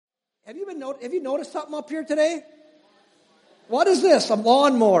Have you noticed something up here today? What is this? A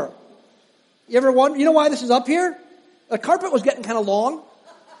lawnmower. You ever wonder? You know why this is up here? The carpet was getting kind of long,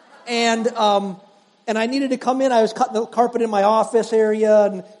 and I needed to come in. I was cutting the carpet in my office area,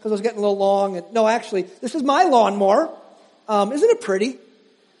 and because it was getting a little long. And no, actually, this is my lawnmower. Isn't it pretty?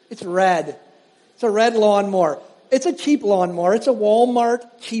 It's red. It's a red lawnmower. It's a cheap lawnmower. It's a Walmart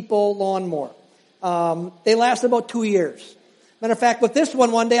cheapo lawnmower. They last about 2 years. Matter of fact, with this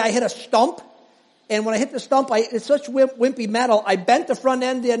one day I hit a stump, and when I hit the stump, it's such wimpy metal, I bent the front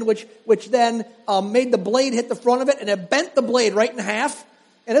end in, which then made the blade hit the front of it, and it bent the blade right in half.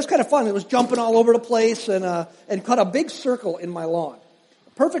 And it's kind of fun. It was jumping all over the place and cut a big circle in my lawn.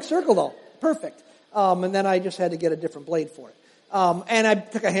 Perfect circle though. Perfect. And then I just had to get a different blade for it. And I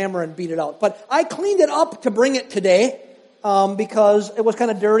took a hammer and beat it out. But I cleaned it up to bring it today. Because it was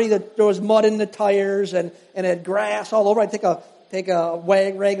kind of dirty. There was mud in the tires and it had grass all over. I'd take a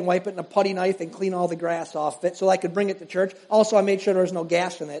rag and wipe it in a putty knife and clean all the grass off it so I could bring it to church. Also, I made sure there was no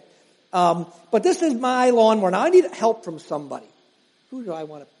gas in it. But this is my lawnmower. Now, I need help from somebody. Who do I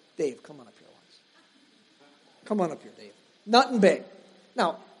want to? Dave, come on up here once. Come on up here, Dave. Nothing big.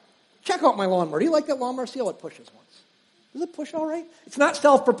 Now, check out my lawnmower. Do you like that lawnmower? See how it pushes once. Does it push all right? It's not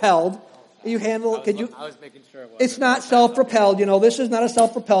self-propelled. You handle it? I was making sure it was. It's not self-propelled. This is not a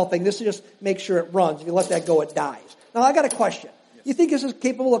self-propelled thing. This is just make sure it runs. If you let that go, it dies. Now, I got a question. Yes. You think this is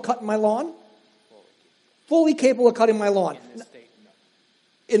capable of cutting my lawn? Fully capable of cutting my lawn. In this state,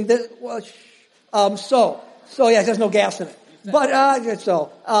 no. In this, so yeah, it has no gas in it. But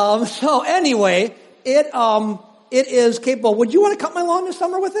so anyway, it is capable. Would you want to cut my lawn this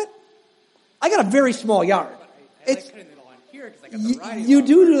summer with it? I got a very small yard. I like cutting the lawn here because I got the riding. You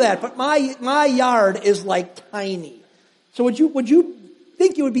do that, but my yard is like tiny. So would you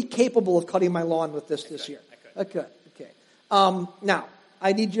think you would be capable of cutting my lawn with this year? I could. Okay. Now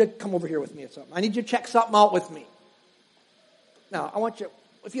I need you to come over here with me at something. I need you to check something out with me. Now I want you.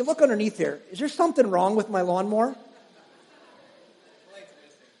 If you look underneath here, is there something wrong with my lawnmower?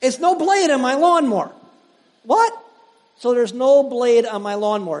 It's no blade on my lawnmower. What? So there's no blade on my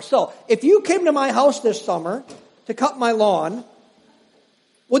lawnmower. So if you came to my house this summer to cut my lawn,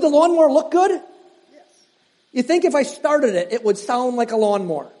 would the lawnmower look good? Yes. You think if I started it, it would sound like a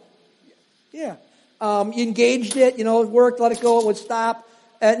lawnmower? Yes. Yeah. You engaged it, it worked, let it go, it would stop.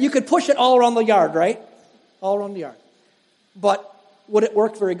 And you could push it all around the yard, right? All around the yard. But would it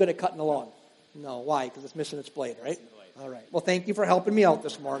work very good at cutting the lawn? No. Why? Because it's missing its blade, right? All right. Well, thank you for helping me out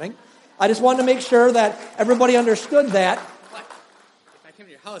this morning. I just wanted to make sure that everybody understood that. But if I came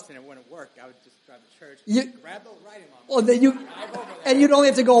to your house and it wouldn't work, I would just drive to church, grab the riding lawnmower. Well, then you'd only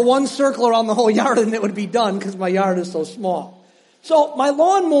have to go one circle around the whole yard and it would be done because my yard is so small. So my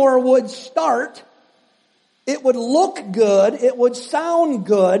lawnmower would start. It would look good. It would sound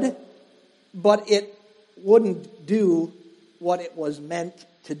good, but it wouldn't do what it was meant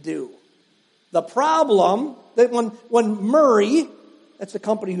to do. The problem that when Murray, that's the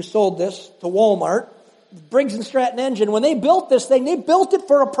company who sold this to Walmart, Briggs & Stratton engine, when they built this thing, they built it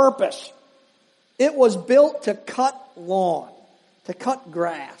for a purpose. It was built to cut lawn, to cut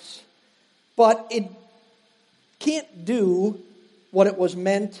grass. But it can't do what it was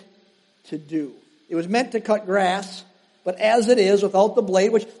meant to do. It was meant to cut grass, but as it is, without the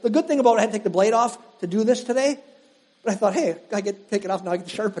blade, which the good thing about it, I had to take the blade off to do this today. But I thought, hey, I get to take it off now, I can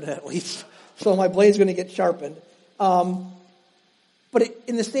sharpen it at least. So my blade's going to get sharpened. But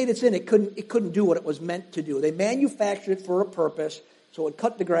in the state it's in, it couldn't do what it was meant to do. They manufactured it for a purpose, so it would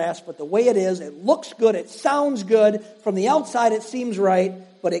cut the grass. But the way it is, it looks good, it sounds good. From the outside, it seems right,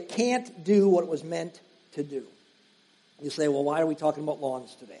 but it can't do what it was meant to do. You say, well, why are we talking about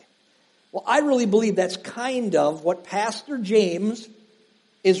lawns today? Well, I really believe that's kind of what Pastor James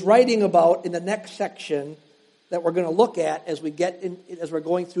is writing about in the next section that we're going to look at as we're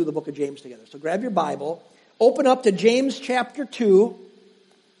going through the book of James together. So grab your Bible, open up to James chapter 2.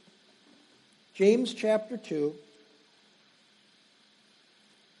 James chapter 2.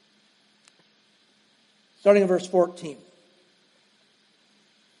 Starting in verse 14.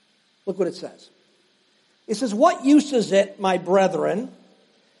 Look what it says. It says, "What use is it, my brethren,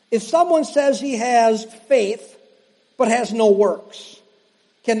 if someone says he has faith but has no works?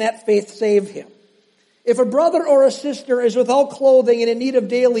 Can that faith save him? If a brother or a sister is without clothing and in need of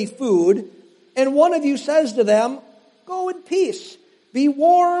daily food, and one of you says to them, 'Go in peace, be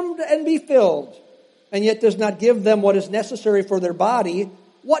warmed and be filled,' and yet does not give them what is necessary for their body,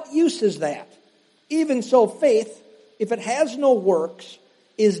 what use is that? Even so, faith, if it has no works,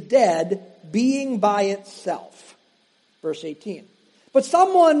 is dead, being by itself." Verse 18. "But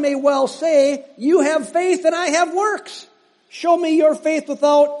someone may well say, 'You have faith and I have works. Show me your faith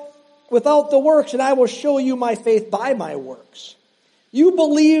without without the works, and I will show you my faith by my works. You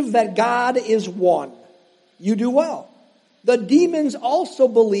believe that God is one. You do well. The demons also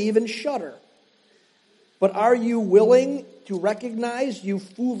believe and shudder. But are you willing to recognize, you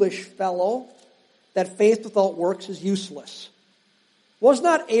foolish fellow, that faith without works is useless? Was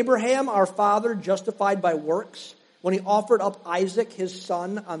not Abraham, our father, justified by works when he offered up Isaac, his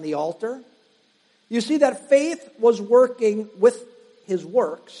son, on the altar? You see that faith was working with his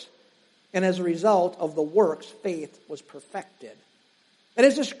works, and as a result of the works, faith was perfected. And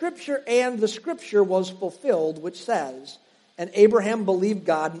as the scripture was fulfilled, which says, and Abraham believed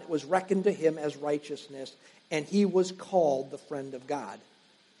God, and it was reckoned to him as righteousness, and he was called the friend of God.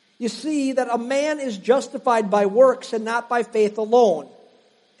 You see that a man is justified by works and not by faith alone.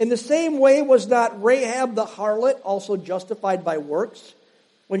 In the same way, was not Rahab the harlot also justified by works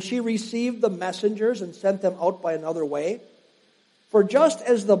when she received the messengers and sent them out by another way? For just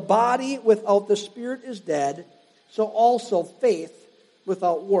as the body without the spirit is dead, so also faith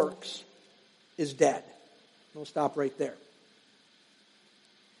without works is dead. We'll stop right there.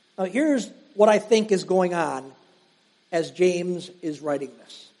 Now here's what I think is going on as James is writing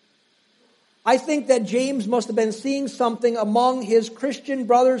this. I think that James must have been seeing something among his Christian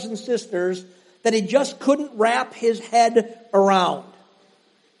brothers and sisters that he just couldn't wrap his head around.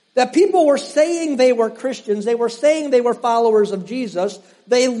 That people were saying they were Christians, they were saying they were followers of Jesus,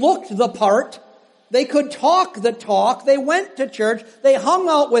 they looked the part, they could talk the talk, they went to church, they hung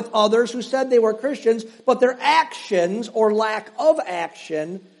out with others who said they were Christians, but their actions or lack of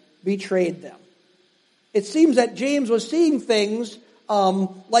action betrayed them. It seems that James was seeing things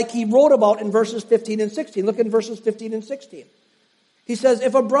like he wrote about in verses 15 and 16. Look in verses 15 and 16. He says,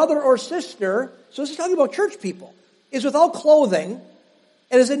 if a brother or sister, so this is talking about church people, is without clothing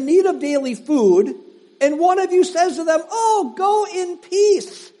and is in need of daily food, and one of you says to them, oh, go in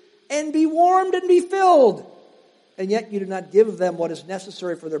peace and be warmed and be filled, and yet you do not give them what is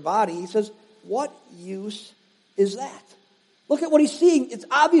necessary for their body, he says, what use is that? Look at what he's seeing. It's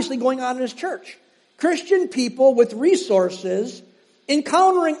obviously going on in his church. Christian people with resources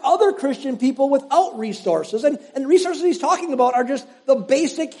encountering other Christian people without resources. And resources he's talking about are just the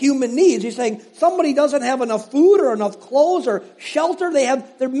basic human needs. He's saying somebody doesn't have enough food or enough clothes or shelter.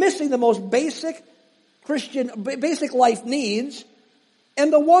 They're missing the most basic basic life needs.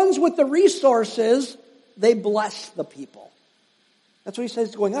 And the ones with the resources, they bless the people. That's what he says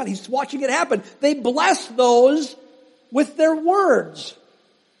is going on. He's watching it happen. They bless those with their words,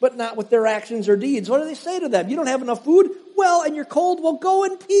 but not with their actions or deeds. What do they say to them? You don't have enough food? Well, and you're cold? Well, go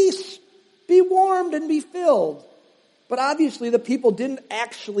in peace. Be warmed and be filled. But obviously the people didn't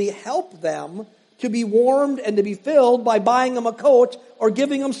actually help them to be warmed and to be filled by buying them a coat or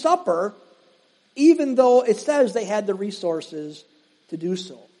giving them supper, even though it says they had the resources to do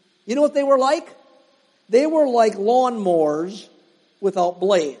so. You know what they were like? They were like lawnmowers without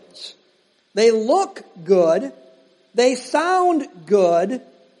blades. They look good. They sound good,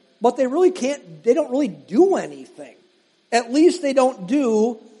 but they don't really do anything. At least they don't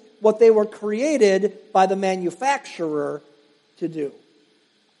do what they were created by the manufacturer to do.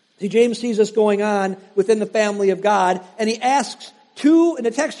 See, James sees this going on within the family of God, and he asks in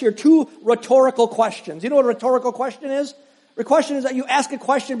the text here, two rhetorical questions. You know what a rhetorical question is? The question is that you ask a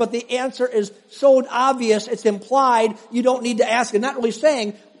question, but the answer is so obvious, it's implied, you don't need to ask it. Not really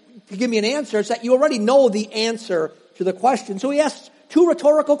saying, to give me an answer, it's that you already know the answer to the question. So he asks two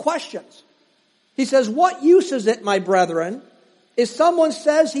rhetorical questions. He says, what use is it, my brethren, if someone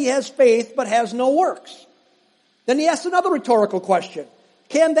says he has faith but has no works? Then he asks another rhetorical question.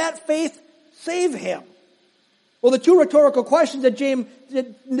 Can that faith save him? Well, the two rhetorical questions that James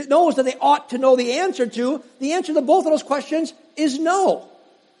knows that they ought to know the answer to both of those questions is no.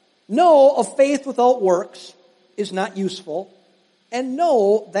 No, a faith without works is not useful. And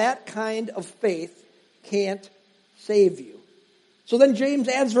no, that kind of faith can't save you. So then James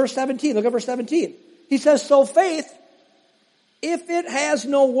adds verse 17. Look at verse 17. He says, so faith, if it has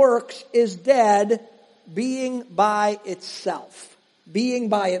no works, is dead, being by itself. Being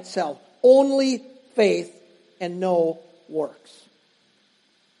by itself. Only faith and no works.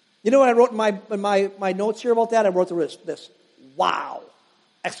 You know what I wrote in my notes here about that? I wrote this. Wow!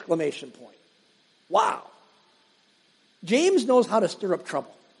 Exclamation point. Wow. James knows how to stir up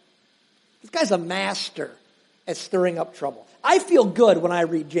trouble. This guy's a master at stirring up trouble. I feel good when I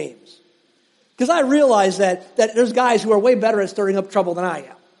read James. Because I realize that there's guys who are way better at stirring up trouble than I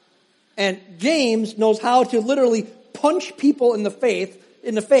am. And James knows how to literally punch people in the face,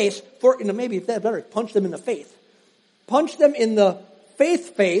 maybe if that's better, punch them in the faith. Punch them in the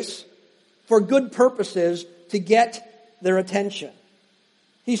faith face for good purposes to get their attention.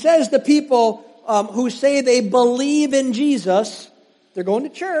 He says the people who say they believe in Jesus, they're going to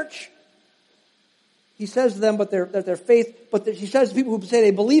church. He says to them, he says to people who say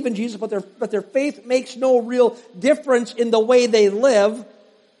they believe in Jesus, but their faith makes no real difference in the way they live.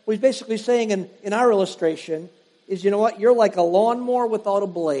 What he's basically saying in our illustration is, you know what? You're like a lawnmower without a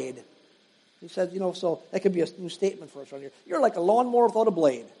blade. He says, so that could be a new statement for us on here. You're like a lawnmower without a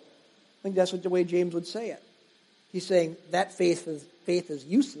blade. I think that's the way James would say it. He's saying that faith is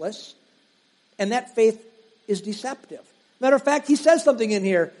useless, and that faith is deceptive. Matter of fact, he says something in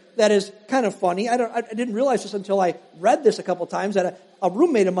here that is kind of funny. I didn't realize this until I read this a couple times, that a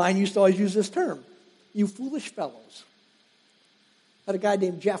roommate of mine used to always use this term. You foolish fellows. I had a guy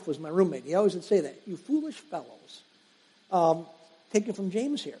named Jeff was my roommate. He always would say that. You foolish fellows. Taken from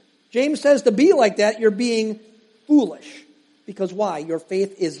James here. James says to be like that, you're being foolish. Because why? Your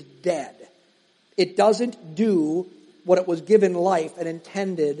faith is dead. It doesn't do what it was given life and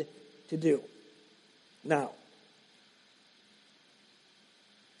intended to do. Now,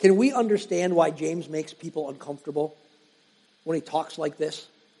 can we understand why James makes people uncomfortable when he talks like this?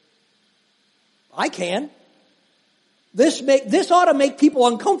 I can. This ought to make people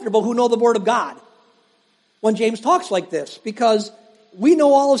uncomfortable who know the Word of God when James talks like this, because we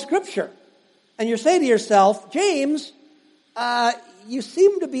know all of Scripture. And you say to yourself, James, you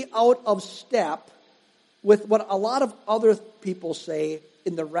seem to be out of step with what a lot of other people say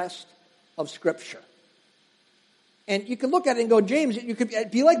in the rest of Scripture. And you can look at it and go, James, you could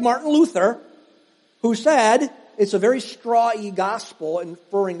be like Martin Luther, who said it's a very straw-y gospel,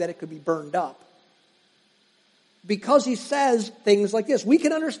 inferring that it could be burned up. Because he says things like this, we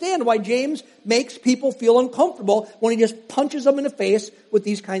can understand why James makes people feel uncomfortable when he just punches them in the face with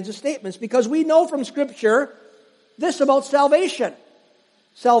these kinds of statements. Because we know from Scripture this about salvation.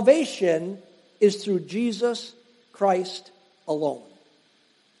 Salvation is through Jesus Christ alone.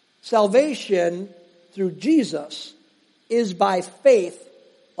 Salvation through Jesus is by faith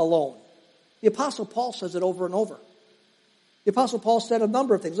alone. The Apostle Paul says it over and over. The Apostle Paul said a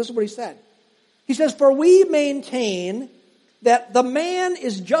number of things. Listen to what he said. He says, for we maintain that the man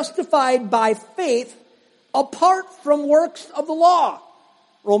is justified by faith apart from works of the law.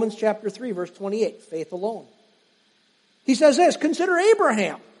 Romans chapter 3, verse 28, faith alone. He says this, consider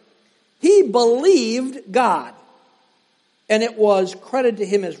Abraham. He believed God, and it was credited to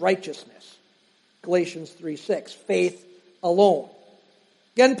him as righteousness. Galatians 3:6, faith alone.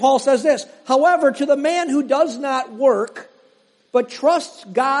 Again, Paul says this, however, to the man who does not work, but trusts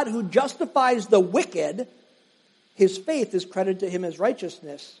God who justifies the wicked, his faith is credited to him as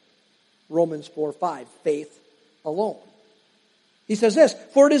righteousness. Romans 4:5, faith alone. He says this,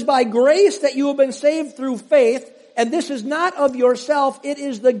 for it is by grace that you have been saved through faith, and this is not of yourself, it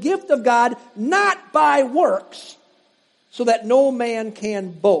is the gift of God, not by works, so that no man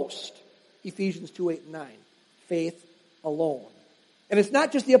can boast. Ephesians 2:8-9, faith alone. And it's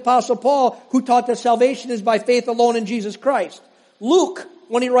not just the Apostle Paul who taught that salvation is by faith alone in Jesus Christ. Luke,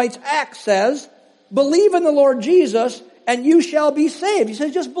 when he writes Acts, says, believe in the Lord Jesus and you shall be saved. He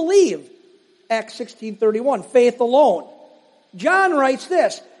says, just believe. Acts 16:31, faith alone. John writes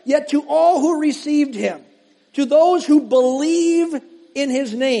this, yet to all who received him, to those who believe in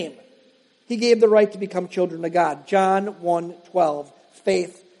his name, he gave the right to become children of God. John 1:12,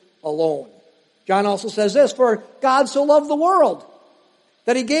 faith alone. John also says this, for God so loved the world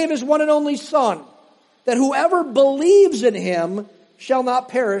that he gave his one and only Son, that whoever believes in him shall not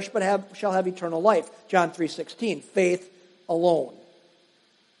perish, but shall have eternal life. John 3:16, faith alone.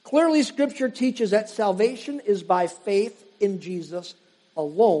 Clearly, Scripture teaches that salvation is by faith in Jesus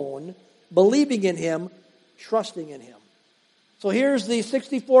alone, believing in him, trusting in him. So here's the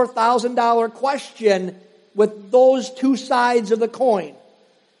 $64,000 question with those two sides of the coin.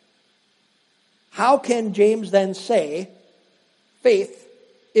 How can James then say faith,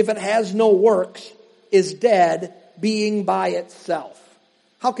 if it has no works, is dead, being by itself?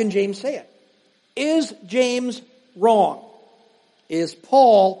 How can James say it? Is James wrong? Is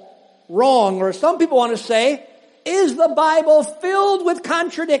Paul wrong? Or some people want to say, is the Bible filled with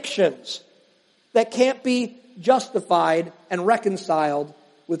contradictions that can't be justified and reconciled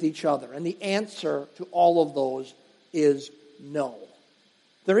with each other? And the answer to all of those is no.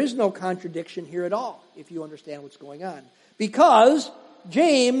 There is no contradiction here at all, if you understand what's going on. Because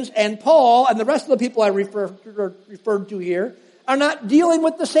James and Paul and the rest of the people I referred to here are not dealing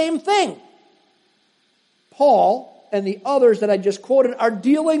with the same thing. Paul and the others that I just quoted are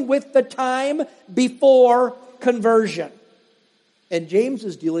dealing with the time before conversion. And James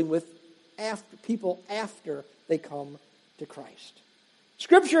is dealing with people after they come to Christ.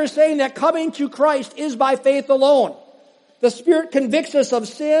 Scripture is saying that coming to Christ is by faith alone. The Spirit convicts us of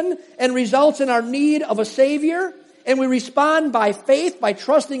sin and results in our need of a Savior. And we respond by faith, by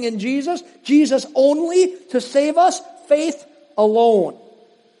trusting in Jesus. Jesus only to save us. Faith alone.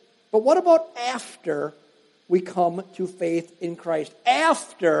 But what about after we come to faith in Christ?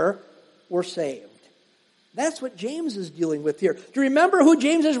 After we're saved. That's what James is dealing with here. Do you remember who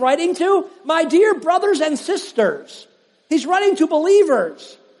James is writing to? My dear brothers and sisters. He's writing to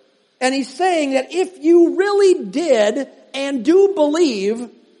believers. And he's saying that if you really did and do believe,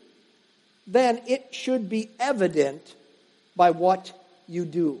 then it should be evident by what you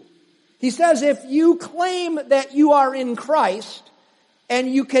do. He says if you claim that you are in Christ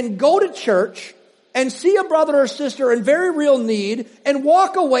and you can go to church and see a brother or sister in very real need and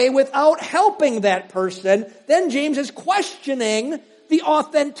walk away without helping that person, then James is questioning the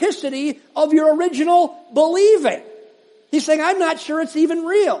authenticity of your original believing. He's saying, I'm not sure it's even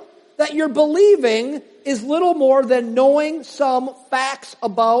real. That your believing is little more than knowing some facts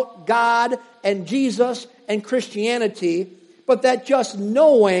about God and Jesus and Christianity, but that just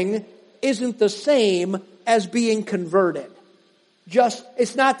knowing isn't the same as being converted.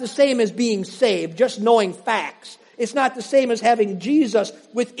 It's not the same as being saved, just knowing facts. It's not the same as having Jesus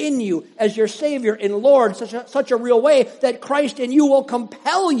within you as your Savior and Lord, such a real way that Christ in you will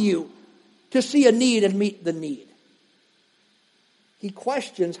compel you to see a need and meet the need. He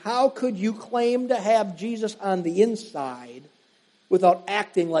questions, how could you claim to have Jesus on the inside without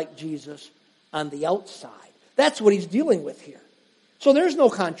acting like Jesus on the outside? That's what he's dealing with here. So there's no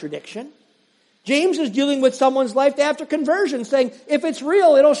contradiction. James is dealing with someone's life after conversion, saying, if it's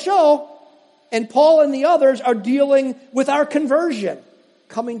real, it'll show. And Paul and the others are dealing with our conversion,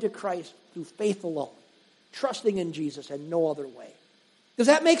 coming to Christ through faith alone, trusting in Jesus and no other way. Does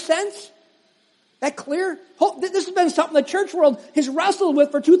that make sense? That clear? This has been something the church world has wrestled with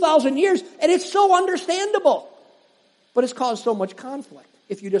for 2,000 years, and it's so understandable. But it's caused so much conflict.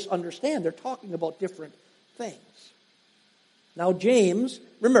 If you just understand, they're talking about different things. Now James,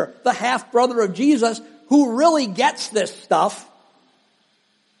 remember, the half-brother of Jesus, who really gets this stuff,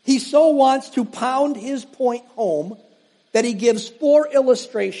 he so wants to pound his point home that he gives 4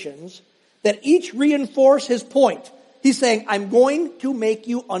 illustrations that each reinforce his point. He's saying, I'm going to make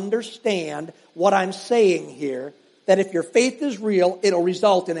you understand what I'm saying here, that if your faith is real, it'll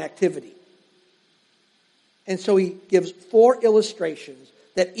result in activity. And so he gives 4 illustrations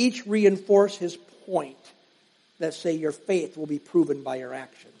that each reinforce his point, that say your faith will be proven by your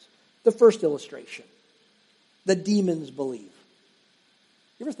actions. The first illustration, the demons believe.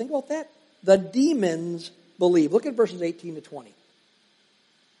 You ever think about that? The demons believe. Look at verses 18 to 20.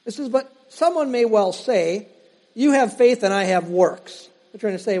 This is, but someone may well say, you have faith and I have works. They're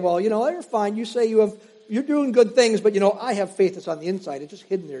trying to say, well, you're fine. You say you're doing good things, but I have faith that's on the inside. It's just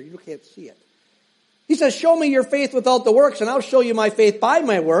hidden there. You can't see it. He says, show me your faith without the works, and I'll show you my faith by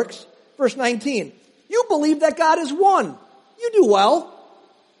my works. Verse 19. You believe that God is one. You do well.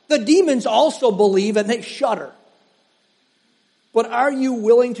 The demons also believe and they shudder. But are you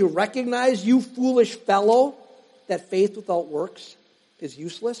willing to recognize, you foolish fellow, that faith without works is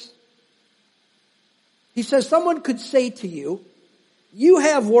useless? He says someone could say to you, you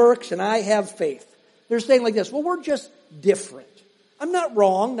have works and I have faith. They're saying like this, well, we're just different. I'm not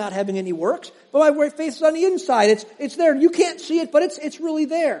wrong not having any works, but my faith is on the inside. It's there. You can't see it, but it's really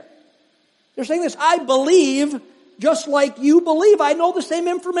there. They're saying this, I believe just like you believe. I know the same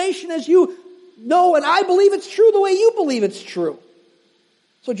information as you know, and I believe it's true the way you believe it's true.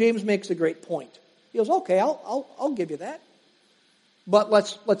 So James makes a great point. He goes, okay, I'll give you that. But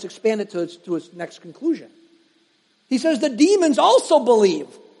let's expand it to its next conclusion. He says the demons also believe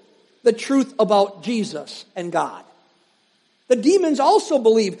the truth about Jesus and God. The demons also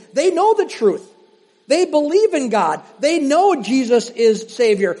believe. They know the truth. They believe in God. They know Jesus is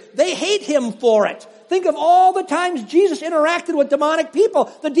Savior. They hate Him for it. Think of all the times Jesus interacted with demonic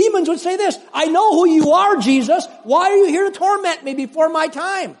people. The demons would say this, I know who you are, Jesus. Why are you here to torment me before my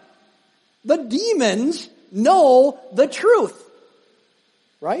time? The demons know the truth.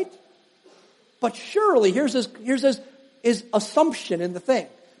 Right? But surely, here's his assumption in the thing.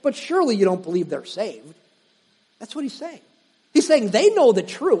 But surely you don't believe they're saved. That's what he's saying. He's saying they know the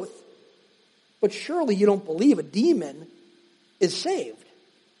truth, but surely you don't believe a demon is saved.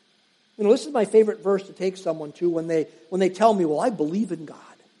 This is my favorite verse to take someone to when they tell me, well, I believe in God.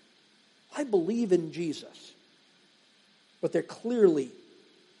 I believe in Jesus. But they're clearly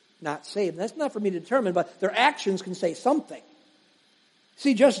not saved. And that's not for me to determine, but their actions can say something.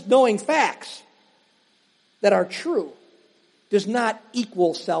 See, just knowing facts that are true does not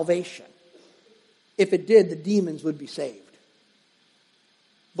equal salvation. If it did, the demons would be saved.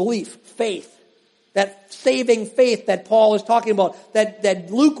 Belief, faith, That saving faith that Paul is talking about,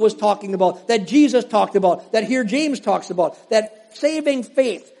 that Luke was talking about, that Jesus talked about, that here James talks about. That saving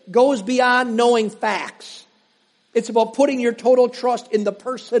faith goes beyond knowing facts. It's about putting your total trust in the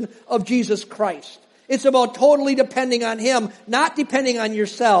person of Jesus Christ. It's about totally depending on Him, not depending on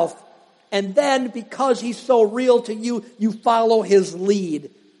yourself. And then, because He's so real to you, you follow His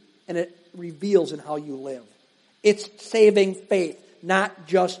lead. And it reveals in how you live. It's saving faith, not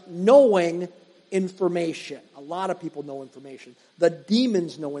just knowing information. A lot of people know information. The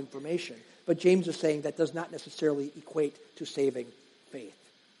demons know information. But James is saying that does not necessarily equate to saving faith.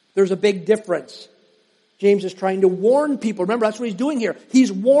 There's a big difference. James is trying to warn people. Remember, that's what he's doing here.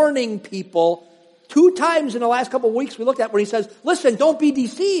 He's warning people. 2 times in the last couple of weeks we looked at where he says, listen, don't be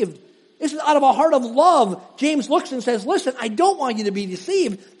deceived. This is out of a heart of love. James looks and says, listen, I don't want you to be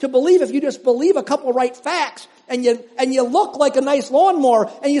deceived. To believe, if you just believe a couple of right facts and you look like a nice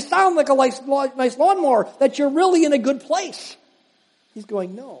lawnmower and you sound like a nice lawnmower, that you're really in a good place. He's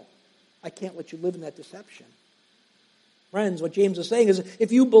going, no, I can't let you live in that deception. Friends, what James is saying is,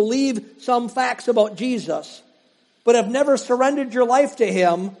 if you believe some facts about Jesus, but have never surrendered your life to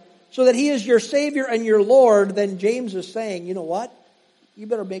Him so that He is your Savior and your Lord, then James is saying, you know what? You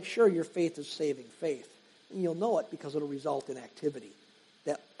better make sure your faith is saving faith. And you'll know it because it'll result in activity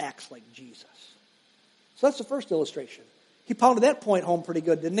that acts like Jesus. So that's the first illustration. He pounded that point home pretty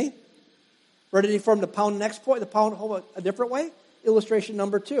good, didn't he? Ready for him to pound the next point, to pound home a different way? Illustration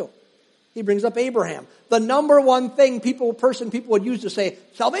number 2. He brings up Abraham. The number one thing people would use to say,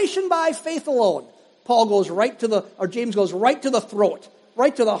 salvation by faith alone. James goes right to the throat,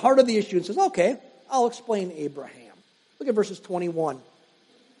 right to the heart of the issue and says, okay, I'll explain Abraham. Look at verses 21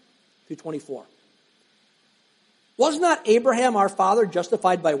 through 24. Was not Abraham our father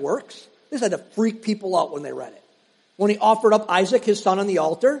justified by works? This had to freak people out when they read it. When he offered up Isaac, his son, on the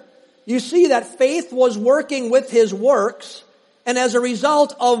altar, you see that faith was working with his works. And as a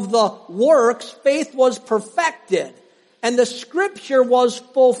result of the works, faith was perfected. And the Scripture was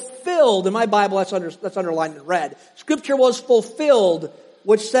fulfilled. In my Bible, that's underlined in red. Scripture was fulfilled,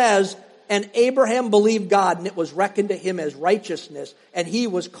 which says, and Abraham believed God, and it was reckoned to him as righteousness, and he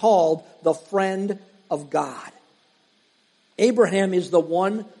was called the friend of God. Abraham is the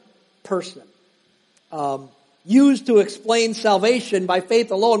one person used to explain salvation by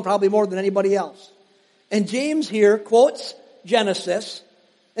faith alone, probably more than anybody else. And James here quotes Genesis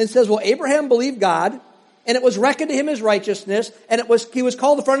and says, well, Abraham believed God, and it was reckoned to him as righteousness, and he was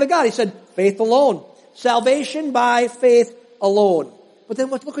called the friend of God. He said, faith alone. Salvation by faith alone. But then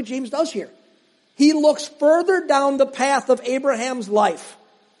look what James does here. He looks further down the path of Abraham's life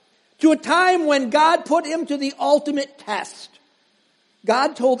to a time when God put him to the ultimate test.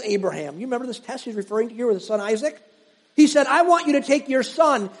 God told Abraham, you remember this test he's referring to here with his son Isaac? He said, I want you to take your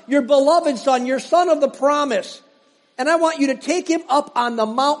son, your beloved son, your son of the promise, and I want you to take him up on the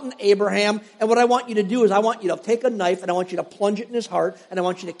mountain, Abraham, and what I want you to do is I want you to take a knife and I want you to plunge it in his heart and I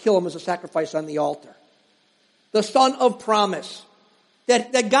want you to kill him as a sacrifice on the altar. The son of promise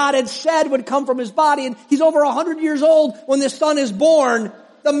that God had said would come from his body, and he's over 100 years old when this son is born,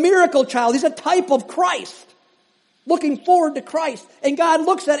 the miracle child. He's a type of Christ, looking forward to Christ. And God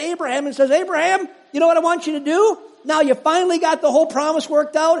looks at Abraham and says, Abraham, you know what I want you to do? Now you finally got the whole promise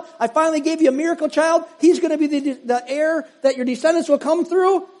worked out. I finally gave you a miracle child. He's going to be the heir that your descendants will come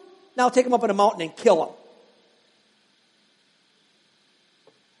through. Now take him up on a mountain and kill him.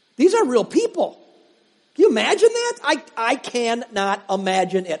 These are real people. Can you imagine that? I cannot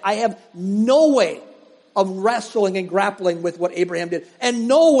imagine it. I have no way of wrestling and grappling with what Abraham did, and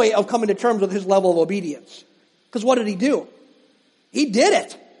no way of coming to terms with his level of obedience. Because what did he do? He did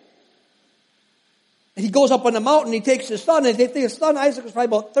it. He goes up on the mountain, he takes his son, and they think his son Isaac was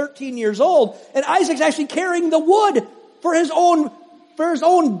probably about 13 years old, and Isaac's actually carrying the wood for his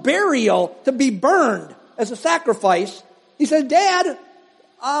own burial to be burned as a sacrifice. He says, Dad,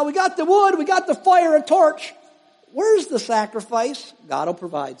 we got the wood, we got the fire, a torch. Where's the sacrifice? God will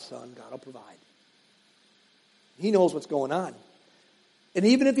provide, son. God will provide. He knows what's going on. And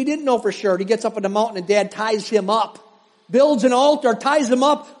even if he didn't know for sure, he gets up on the mountain and Dad ties him up, builds an altar, ties him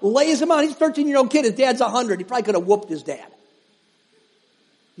up, lays him on. He's a 13-year-old kid. His dad's 100. He probably could have whooped his dad.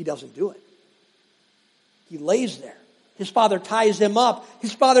 He doesn't do it. He lays there. His father ties him up.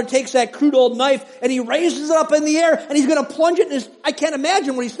 His father takes that crude old knife and he raises it up in the air and he's going to plunge it in his... I can't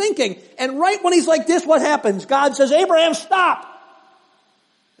imagine what he's thinking. And right when he's like this, what happens? God says, Abraham, stop.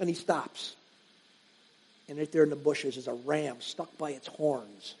 And he stops. And right there in the bushes is a ram stuck by its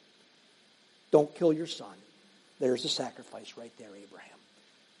horns. Don't kill your son. There's the sacrifice right there, Abraham.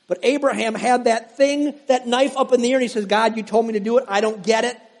 But Abraham had that thing, that knife up in the air, and he says, God, you told me to do it. I don't get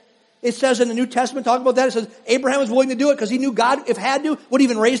it. It says in the New Testament, talking about that, it says Abraham was willing to do it because he knew God, if had to, would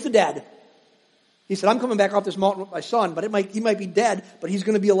even raise the dead. He said, I'm coming back off this mountain with my son, but he might be dead, but he's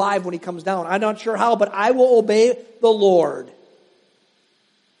going to be alive when he comes down. I'm not sure how, but I will obey the Lord.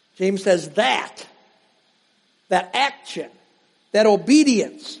 James says that action, that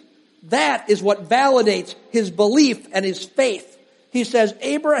obedience, that is what validates his belief and his faith. He says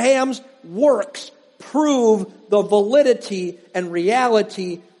Abraham's works prove the validity and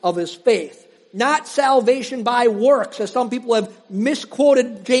reality of his faith. Not salvation by works, as some people have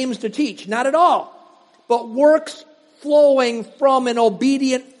misquoted James to teach. Not at all. But works flowing from an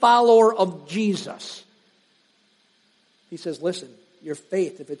obedient follower of Jesus. He says, listen, your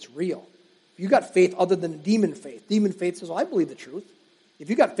faith, if it's real, if you got faith other than demon faith says, I believe the truth. If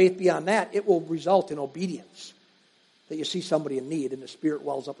you got faith beyond that, it will result in obedience. That you see somebody in need and the Spirit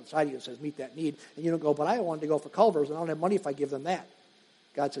wells up inside you and says, meet that need. And you don't go, but I wanted to go for Culver's and I don't have money if I give them that.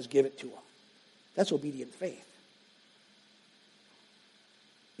 God says, give it to them. That's obedient faith.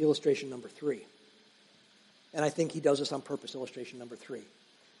 Illustration number 3. And I think he does this on purpose, illustration number 3.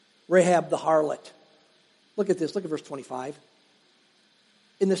 Rahab the harlot. Look at this, look at verse 25.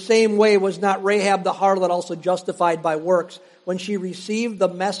 In the same way was not Rahab the harlot also justified by works when she received the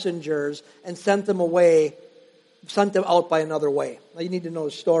messengers and sent them out by another way. Now you need to know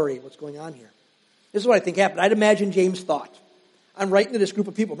the story, what's going on here. This is what I think happened. I'd imagine James thought. I'm writing to this group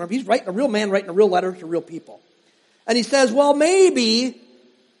of people. Remember, he's a real man writing a real letter to real people. And he says, well, maybe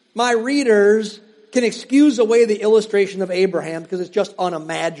my readers can excuse away the illustration of Abraham because it's just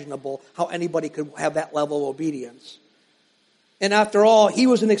unimaginable how anybody could have that level of obedience. And after all, he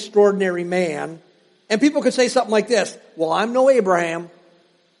was an extraordinary man. And people could say something like this, well, I'm no Abraham.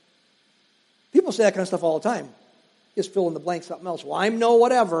 People say that kind of stuff all the time. Just fill in the blank something else. Well, I'm no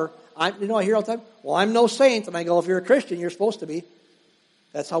whatever. I hear all the time, well, I'm no saint. And I go, if you're a Christian, you're supposed to be.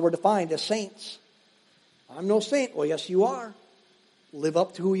 That's how we're defined as saints. I'm no saint. Well, yes, you are. Live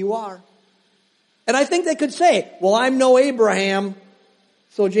up to who you are. And I think they could say, well, I'm no Abraham.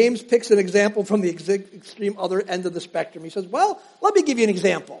 So James picks an example from the extreme other end of the spectrum. He says, well, let me give you an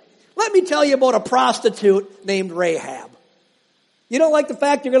example. Let me tell you about a prostitute named Rahab. You don't like the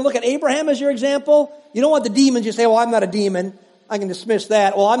fact you're going to look at Abraham as your example? You don't want the demons. You say, well, I'm not a demon. I can dismiss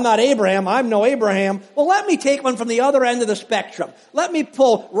that. Well, I'm not Abraham. I'm no Abraham. Well, let me take one from the other end of the spectrum. Let me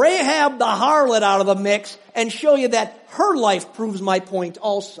pull Rahab the harlot out of the mix and show you that her life proves my point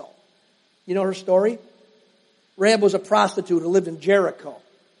also. You know her story? Rahab was a prostitute who lived in Jericho,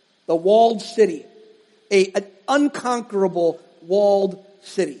 the walled city, an unconquerable walled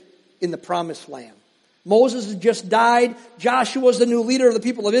city in the promised land. Moses has just died. Joshua's the new leader of the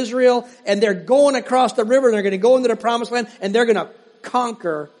people of Israel, and they're going across the river, and they're going to go into the promised land, and they're going to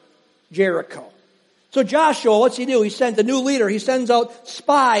conquer Jericho. So Joshua, what's he do? He sends a new leader. He sends out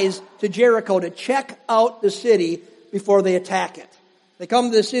spies to Jericho to check out the city before they attack it. They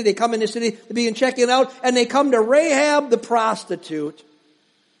come to the city, they come in the city, they begin checking it out, and they come to Rahab the prostitute,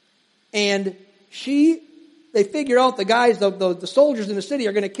 and they figure out the guys, the soldiers in the city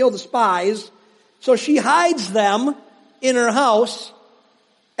are going to kill the spies. So she hides them in her house,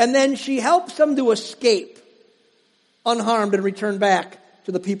 and then she helps them to escape unharmed and return back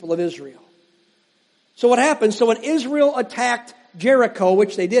to the people of Israel. So what happens? So when Israel attacked Jericho,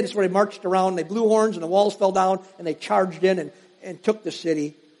 which they did, it's where they marched around, they blew horns, and the walls fell down, and they charged in and took the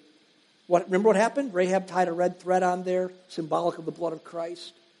city. Remember what happened? Rahab tied a red thread on there, symbolic of the blood of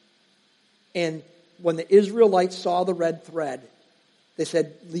Christ. And when the Israelites saw the red thread, they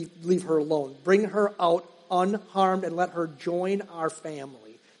said, leave her alone. Bring her out unharmed and let her join our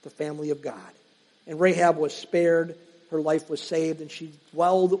family, the family of God. And Rahab was spared, her life was saved, and she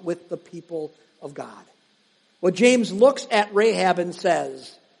dwelled with the people of God. Well, James looks at Rahab and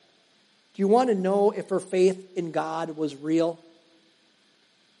says, do you want to know if her faith in God was real?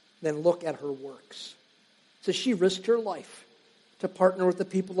 Then look at her works. So she risked her life to partner with the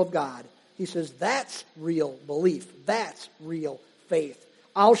people of God. He says, that's real belief. That's real faith.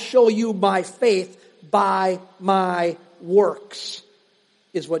 I'll show you my faith by my works,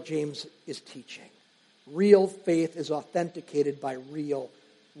 is what James is teaching. Real faith is authenticated by real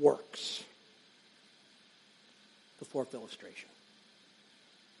works. The fourth illustration.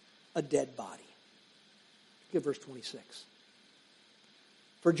 A dead body. Look at verse 26.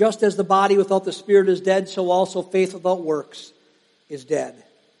 For just as the body without the spirit is dead, so also faith without works is dead.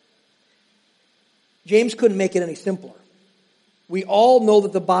 James couldn't make it any simpler. We all know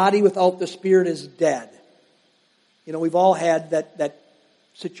that the body without the spirit is dead. You know, we've all had that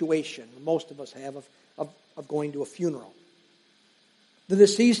situation, most of us have, of going to a funeral. The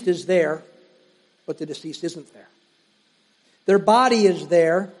deceased is there, but the deceased isn't there. Their body is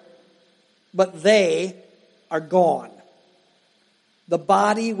there, but they are gone. The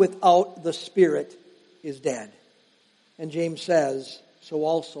body without the Spirit is dead. And James says, so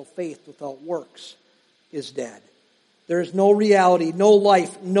also faith without works is dead. There is no reality, no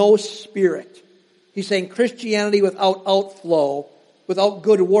life, no Spirit. He's saying Christianity without outflow, without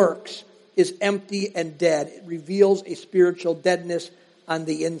good works, is empty and dead. It reveals a spiritual deadness on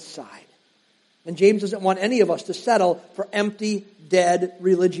the inside. And James doesn't want any of us to settle for empty, dead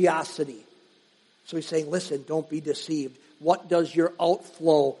religiosity. So he's saying, listen, don't be deceived. What does your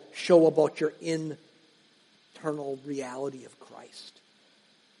outflow show about your internal reality of Christ?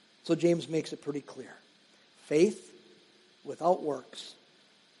 So James makes it pretty clear. Faith without works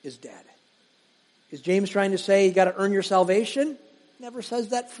is dead. Is James trying to say you got to earn your salvation? Never says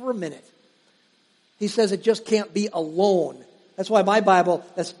that for a minute. He says it just can't be alone. That's why my Bible,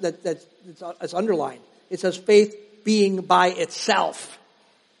 it's underlined. It says faith being by itself.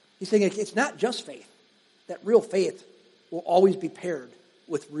 He's saying it's not just faith. That real faith will always be paired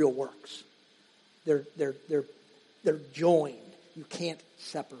with real works. They're joined. You can't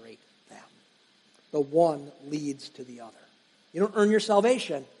separate them. The one leads to the other. You don't earn your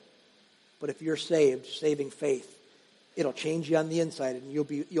salvation, but if you're saved, saving faith, it'll change you on the inside, and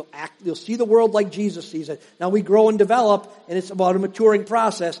you'll see the world like Jesus sees it. Now we grow and develop, and it's about a maturing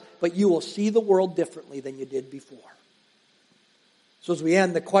process, but you will see the world differently than you did before. So as we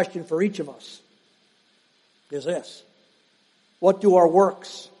end, the question for each of us is this: what do our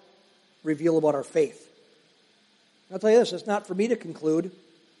works reveal about our faith? I'll tell you this, it's not for me to conclude.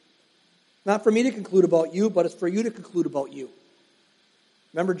 Not for me to conclude about you, but it's for you to conclude about you.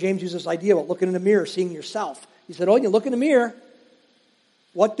 Remember, James used this idea about looking in the mirror, seeing yourself. He said, you look in the mirror,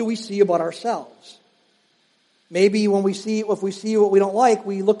 what do we see about ourselves? Maybe if we see what we don't like,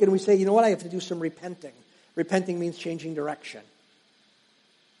 we look and we say, you know what, I have to do some repenting. Repenting means changing direction.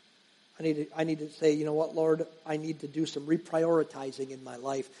 I need to say, you know what, Lord, I need to do some reprioritizing in my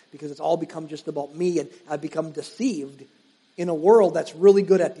life because it's all become just about me, and I've become deceived in a world that's really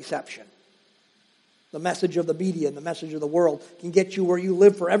good at deception. The message of the media and the message of the world can get you where you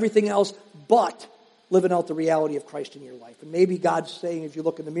live for everything else but living out the reality of Christ in your life. And maybe God's saying, if you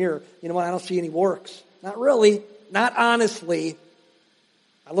look in the mirror, you know what, I don't see any works. Not really. Not honestly.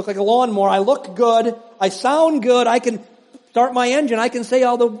 I look like a lawnmower. I look good. I sound good. I can start my engine. I can say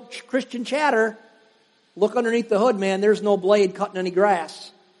all the Christian chatter. Look underneath the hood, man. There's no blade cutting any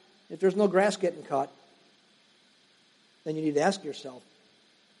grass. If there's no grass getting cut, then you need to ask yourself,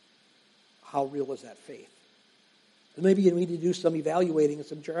 how real is that faith? And maybe you need to do some evaluating and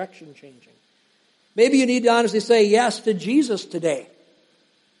some direction changing. Maybe you need to honestly say yes to Jesus today.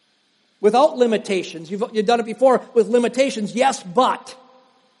 Without limitations. You've done it before with limitations. Yes, but.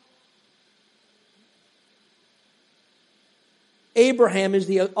 Abraham is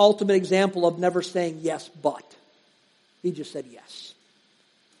the ultimate example of never saying yes, but. He just said yes.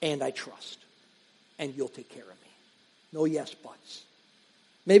 And I trust. And you'll take care of me. No yes, buts.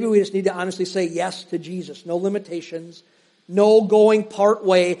 Maybe we just need to honestly say yes to Jesus. No limitations. No going part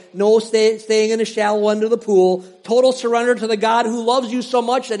way. No staying in the shallow end of the pool. Total surrender to the God who loves you so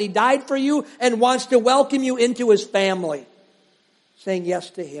much that He died for you and wants to welcome you into His family. Saying yes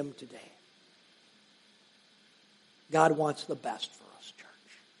to Him today. God wants the best for us,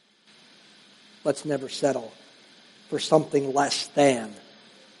 church. Let's never settle for something less than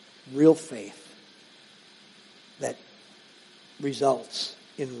real faith that results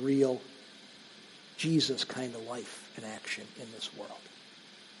in real Jesus kind of life and action in this world.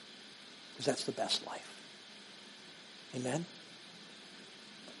 Because that's the best life. Amen?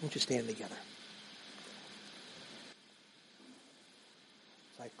 Won't you stand together?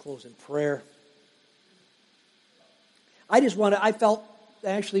 As I close in prayer. I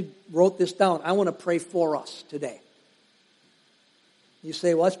actually wrote this down. I want to pray for us today. You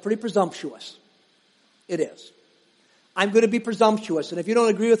say, well, that's pretty presumptuous. It is. I'm going to be presumptuous. And if you don't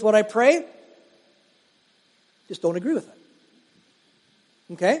agree with what I pray, just don't agree with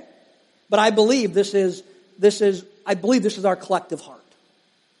it. Okay? But I believe this is our collective heart.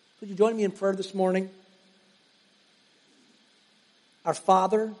 Would you join me in prayer this morning? Our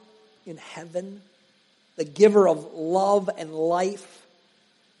Father in heaven, the giver of love and life,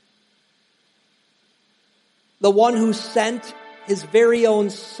 the one who sent His very own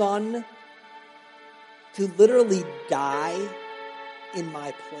Son to literally die in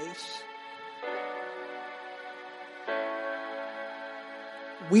my place.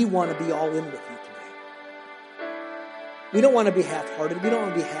 We want to be all in with you today. We don't want to be half-hearted. We don't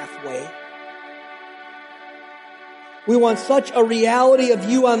want to be halfway. We want such a reality of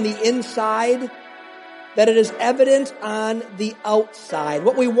you on the inside that it is evident on the outside.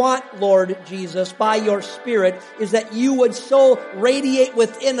 What we want, Lord Jesus, by your Spirit, is that you would so radiate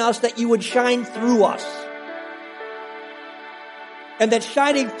within us that you would shine through us. And that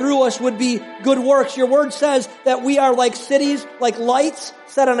shining through us would be good works. Your word says that we are like cities, like lights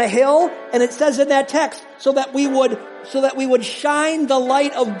set on a hill. And it says in that text, so that we would shine the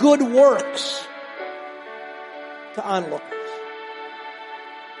light of good works to onlookers.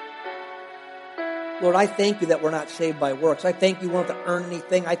 Lord, I thank you that we're not saved by works. I thank you we don't have to earn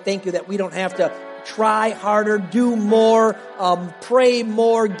anything. I thank you that we don't have to try harder, do more, pray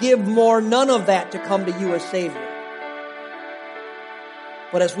more, give more. None of that to come to you as Savior.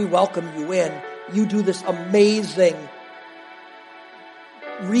 But as we welcome you in, you do this amazing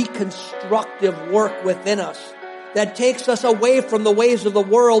reconstructive work within us that takes us away from the ways of the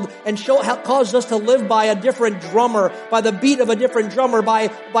world and causes us to live by a different drummer, by the beat of a different drummer, by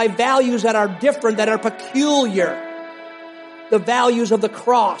values that are different, that are peculiar. The values of the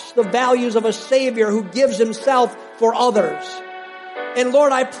cross, the values of a Savior who gives himself for others. And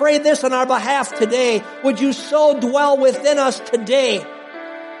Lord, I pray this on our behalf today. Would you so dwell within us today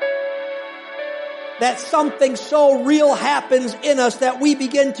that something so real happens in us that we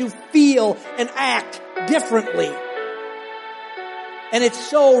begin to feel and act differently. And it's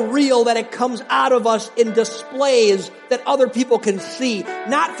so real that it comes out of us in displays that other people can see.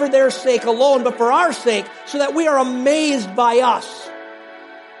 Not for their sake alone, but for our sake, so that we are amazed by us.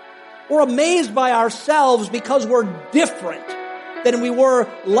 We're amazed by ourselves because we're different than we were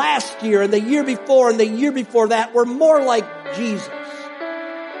last year and the year before and the year before that. We're more like Jesus.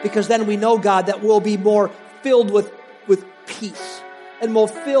 Because then we know, God, that we'll be more filled with peace and more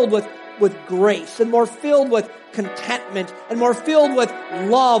filled with grace and more filled with contentment and more filled with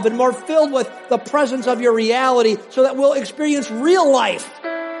love and more filled with the presence of your reality so that we'll experience real life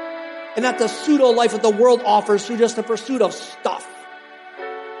and not the pseudo life that the world offers through just the pursuit of stuff.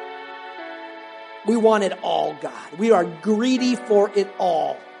 We want it all, God. We are greedy for it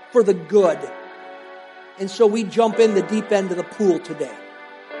all, for the good. And so we jump in the deep end of the pool today.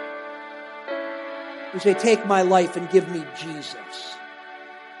 We say, take my life and give me Jesus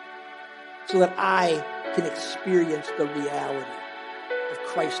so that I can experience the reality of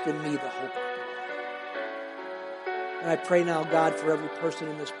Christ in me, the hope of glory. And I pray now, God, for every person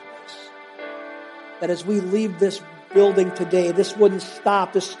in this place, that as we leave this building today, this wouldn't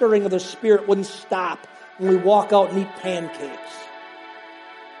stop, the stirring of the Spirit wouldn't stop when we walk out and eat pancakes.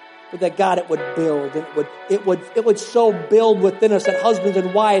 But that, God, it would build, and it would so build within us that husbands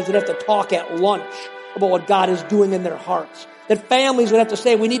and wives would have to talk at lunch about what God is doing in their hearts. That families would have to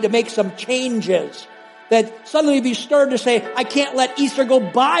say, we need to make some changes. That suddenly we'd be stirred to say, I can't let Easter go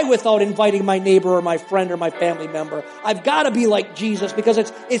by without inviting my neighbor or my friend or my family member. I've got to be like Jesus because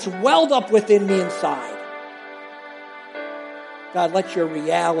it's welled up within me inside. God, let your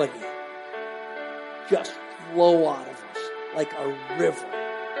reality just flow out of us like a river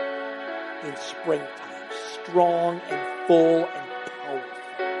in springtime, strong and full and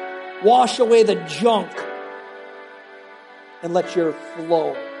powerful. Wash away the junk and let your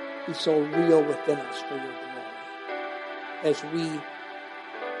flow be so real within us for your glory. As we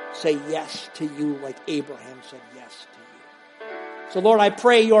say yes to you like Abraham said yes to you. So Lord, I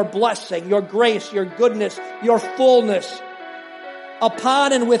pray your blessing, your grace, your goodness, your fullness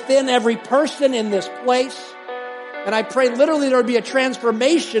upon and within every person in this place. And I pray literally there would be a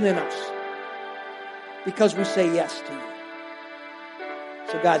transformation in us because we say yes to you.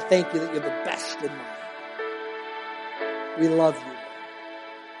 So God, thank you that you're the best in mind. We love you.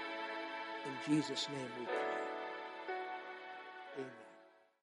 In Jesus' name we pray.